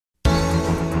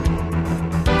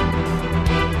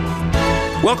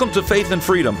Welcome to Faith and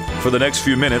Freedom. For the next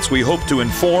few minutes, we hope to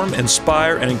inform,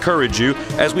 inspire, and encourage you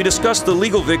as we discuss the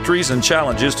legal victories and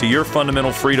challenges to your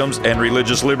fundamental freedoms and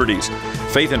religious liberties.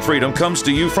 Faith and Freedom comes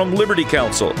to you from Liberty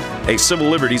Counsel, a civil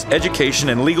liberties education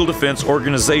and legal defense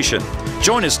organization.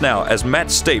 Join us now as Matt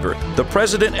Staver, the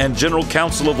President and General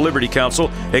Counsel of Liberty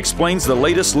Counsel, explains the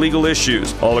latest legal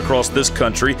issues all across this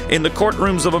country in the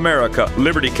courtrooms of America.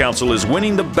 Liberty Counsel is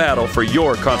winning the battle for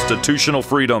your constitutional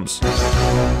freedoms.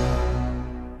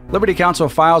 Liberty Counsel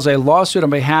files a lawsuit on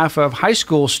behalf of high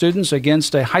school students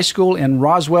against a high school in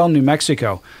Roswell, New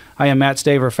Mexico. I am Matt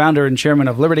Staver, founder and chairman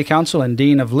of Liberty Counsel and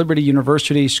dean of Liberty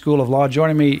University School of Law.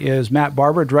 Joining me is Matt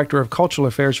Barber, director of cultural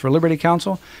affairs for Liberty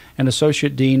Counsel and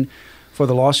associate dean for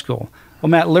the law school. Well,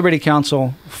 Matt, Liberty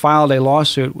Counsel filed a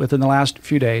lawsuit within the last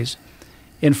few days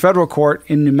in federal court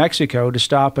in New Mexico to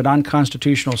stop an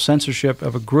unconstitutional censorship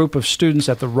of a group of students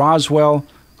at the Roswell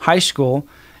High School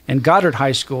and Goddard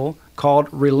High School called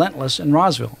Relentless in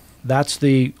Roswell. That's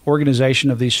the organization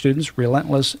of these students,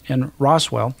 Relentless in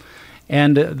Roswell.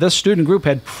 And this student group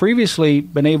had previously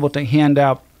been able to hand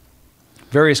out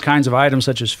various kinds of items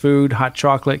such as food, hot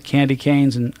chocolate, candy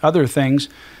canes, and other things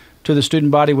to the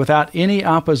student body without any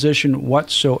opposition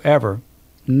whatsoever.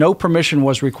 No permission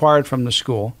was required from the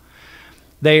school.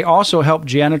 They also helped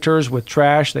janitors with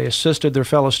trash. They assisted their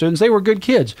fellow students. They were good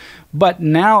kids. But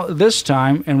now this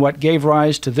time, and what gave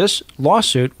rise to this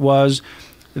lawsuit, was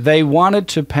they wanted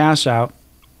to pass out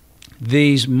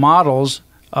these models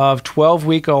of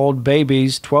 12-week-old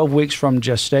babies, 12 weeks from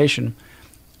gestation,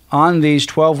 on these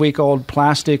 12-week-old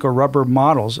plastic or rubber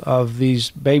models of these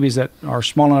babies that are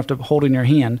small enough to hold in your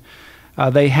hand.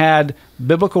 They had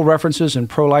biblical references and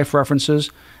pro-life references,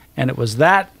 and it was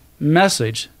that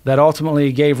message that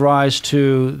ultimately gave rise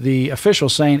to the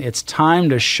officials saying it's time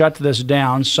to shut this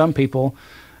down. Some people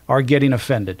are getting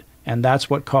offended, and that's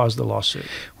what caused the lawsuit.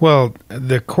 Well,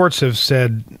 the courts have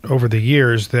said over the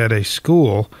years that a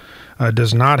school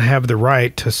does not have the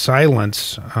right to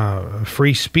silence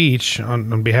free speech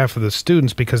on behalf of the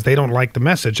students because they don't like the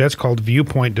message. That's called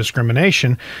viewpoint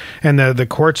discrimination. And the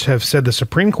courts have said, the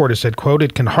Supreme Court has said, quote,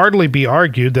 "It can hardly be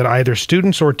argued that either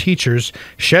students or teachers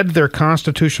shed their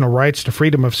constitutional rights to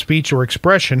freedom of speech or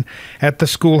expression at the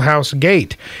schoolhouse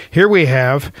gate." Here we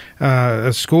have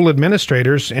school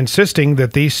administrators insisting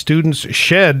that these students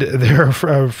shed their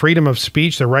freedom of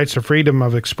speech, their rights to freedom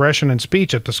of expression and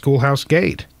speech at the schoolhouse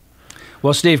gate.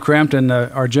 Well, Steve Crampton,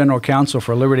 our general counsel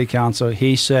for Liberty Counsel,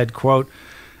 he said, quote,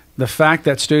 "The fact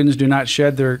that students do not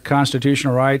shed their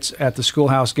constitutional rights at the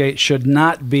schoolhouse gate should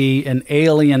not be an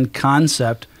alien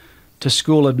concept to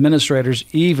school administrators,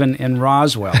 even in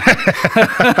Roswell."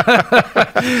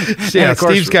 Yeah,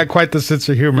 Steve's got quite the sense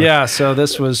of humor. Yeah, so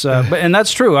this was, and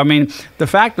that's true. I mean, the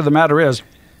fact of the matter is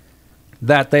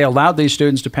that they allowed these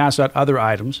students to pass out other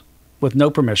items with no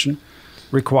permission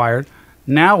required.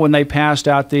 Now, when they passed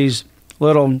out these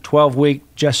little 12-week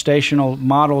gestational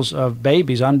models of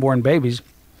babies, unborn babies,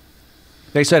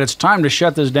 they said it's time to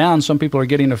shut this down. Some people are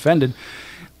getting offended.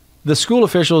 The school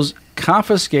officials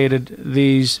confiscated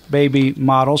these baby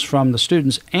models from the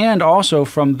students and also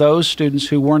from those students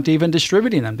who weren't even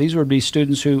distributing them. These would be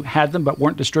students who had them but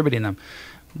weren't distributing them.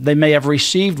 They may have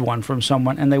received one from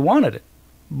someone and they wanted it,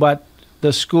 but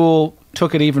the school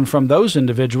took it even from those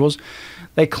individuals.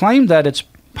 They claimed that it's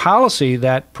policy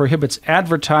that prohibits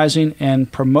advertising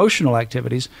and promotional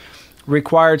activities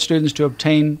required students to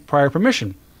obtain prior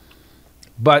permission.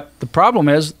 But the problem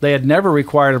is they had never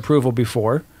required approval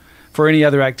before for any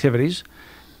other activities,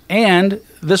 and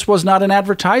this was not an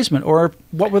advertisement, or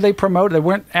what were they promoting? They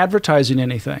weren't advertising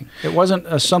anything. It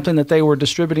wasn't something that they were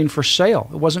distributing for sale.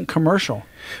 It wasn't commercial.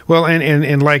 Well,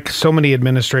 and like so many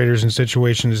administrators in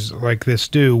situations like this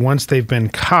do, once they've been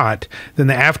caught,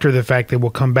 then after the fact they will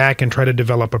come back and try to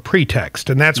develop a pretext,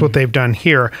 and that's what they've done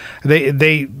here.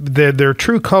 Their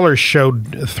true colors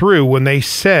showed through when they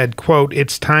said, quote,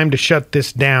 "It's time to shut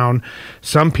this down.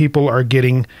 Some people are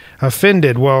getting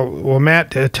offended." Well,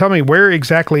 Matt, tell me, where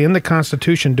exactly in the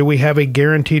Constitution do we have a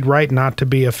guaranteed right not to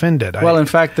be offended? Well, in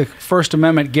fact, the First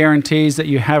Amendment guarantees that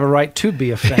you have a right to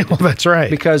be offended. Well, that's right.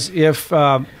 Because if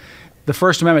the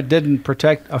First Amendment didn't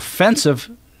protect offensive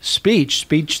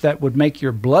speech that would make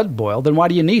your blood boil, then why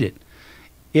do you need it?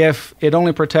 If it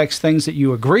only protects things that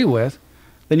you agree with,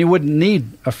 then you wouldn't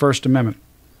need a First Amendment.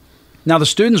 Now, the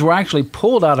students were actually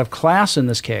pulled out of class in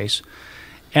this case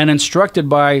and instructed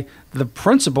by the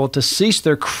principal to cease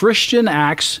their Christian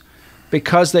acts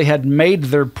because they had made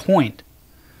their point.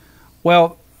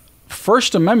 Well,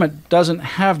 First Amendment doesn't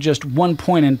have just one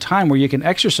point in time where you can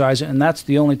exercise it, and that's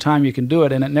the only time you can do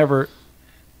it, and it never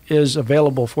is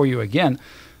available for you again.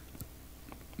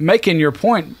 Making your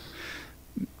point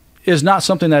is not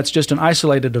something that's just an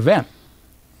isolated event.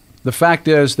 The fact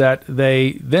is that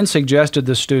they then suggested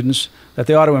to students that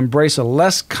they ought to embrace a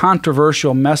less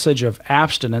controversial message of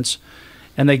abstinence,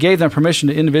 and they gave them permission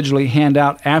to individually hand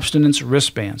out abstinence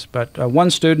wristbands. But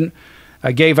one student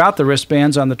gave out the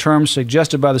wristbands on the terms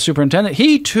suggested by the superintendent.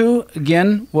 He, too,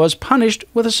 again, was punished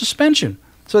with a suspension.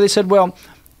 So they said, well,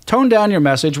 tone down your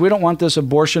message. We don't want this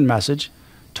abortion message.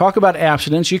 Talk about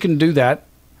abstinence. You can do that.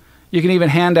 You can even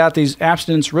hand out these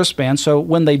abstinence wristbands. So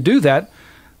when they do that,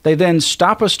 they then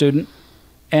stop a student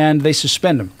and they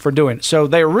suspend them for doing it. So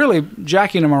they're really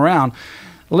jacking them around.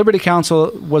 Liberty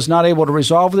Counsel was not able to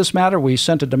resolve this matter. We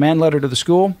sent a demand letter to the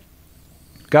school,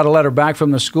 got a letter back from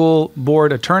the school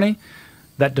board attorney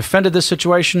that defended this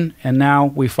situation, and now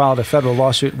we filed a federal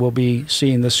lawsuit. We'll be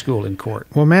seeing this school in court.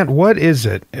 Well, Matt, what is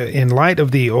it, in light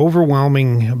of the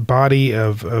overwhelming body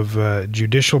of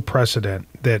judicial precedent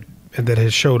that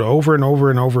has showed over and over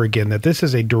and over again that this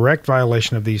is a direct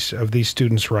violation of these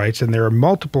students' rights, and there are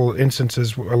multiple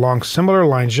instances along similar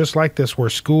lines just like this where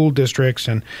school districts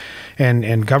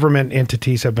and government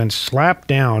entities have been slapped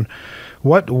down?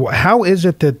 How is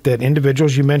it that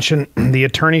individuals, you mentioned the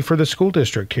attorney for the school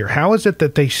district here, how is it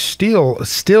that they still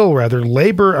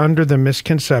labor under the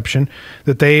misconception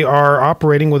that they are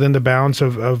operating within the bounds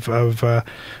of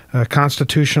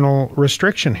constitutional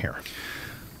restriction here?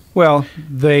 Well,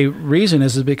 the reason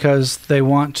is because they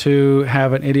want to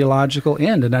have an ideological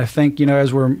end, and I think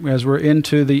as we're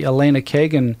into the Elena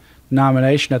Kagan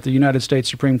nomination at the United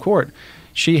States Supreme Court,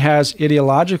 she has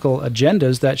ideological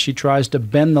agendas that she tries to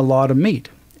bend the law to meet.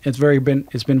 It's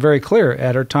been very clear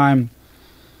at her time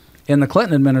in the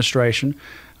Clinton administration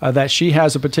that she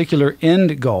has a particular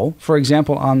end goal. For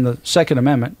example, on the Second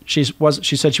Amendment, she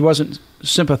said she wasn't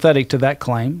sympathetic to that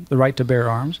claim, the right to bear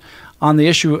arms. On the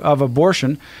issue of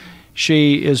abortion,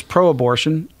 she is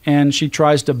pro-abortion, and she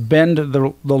tries to bend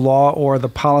the law or the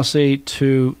policy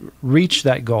to reach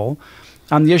that goal.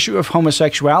 On the issue of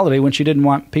homosexuality, when she didn't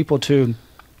want people to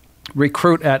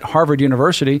recruit at Harvard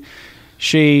University,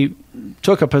 she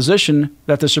took a position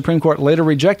that the Supreme Court later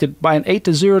rejected by an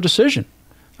 8-0 decision.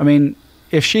 I mean,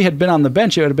 if she had been on the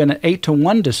bench, it would have been an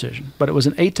 8-1 decision, but it was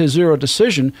an 8-0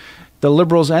 decision. The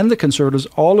liberals and the conservatives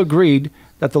all agreed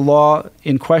that the law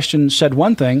in question said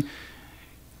one thing.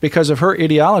 Because of her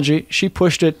ideology, she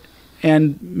pushed it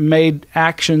and made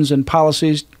actions and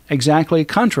policies exactly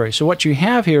contrary. So what you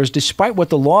have here is, despite what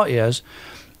the law is,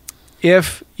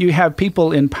 if you have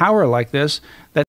people in power like this that